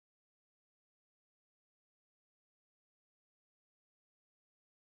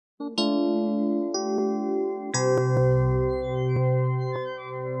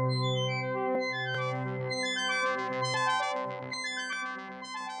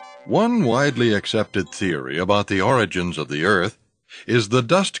One widely accepted theory about the origins of the Earth is the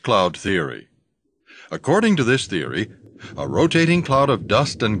dust cloud theory. According to this theory, a rotating cloud of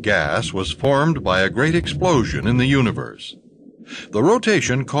dust and gas was formed by a great explosion in the universe. The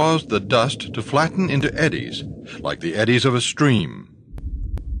rotation caused the dust to flatten into eddies, like the eddies of a stream.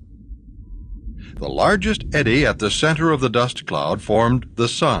 The largest eddy at the center of the dust cloud formed the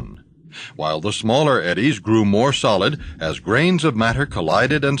Sun, while the smaller eddies grew more solid as grains of matter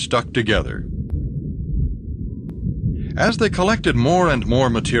collided and stuck together. As they collected more and more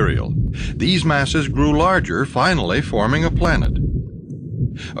material, these masses grew larger, finally forming a planet.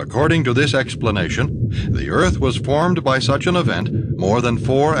 According to this explanation, the Earth was formed by such an event more than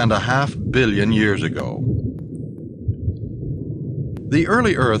 4.5 billion years ago. The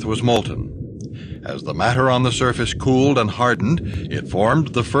early Earth was molten. As the matter on the surface cooled and hardened, it formed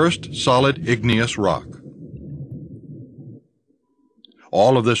the first solid igneous rock.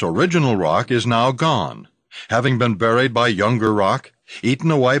 All of this original rock is now gone, having been buried by younger rock, eaten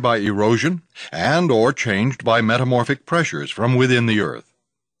away by erosion, and or changed by metamorphic pressures from within the Earth.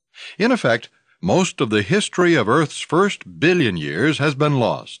 In effect, most of the history of Earth's first billion years has been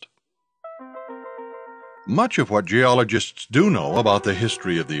lost. Much of what geologists do know about the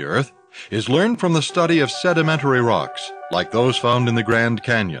history of the Earth is learned from the study of sedimentary rocks, like those found in the Grand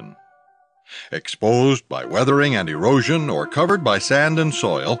Canyon. Exposed by weathering and erosion or covered by sand and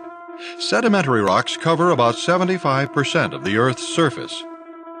soil, sedimentary rocks cover about 75% of the Earth's surface.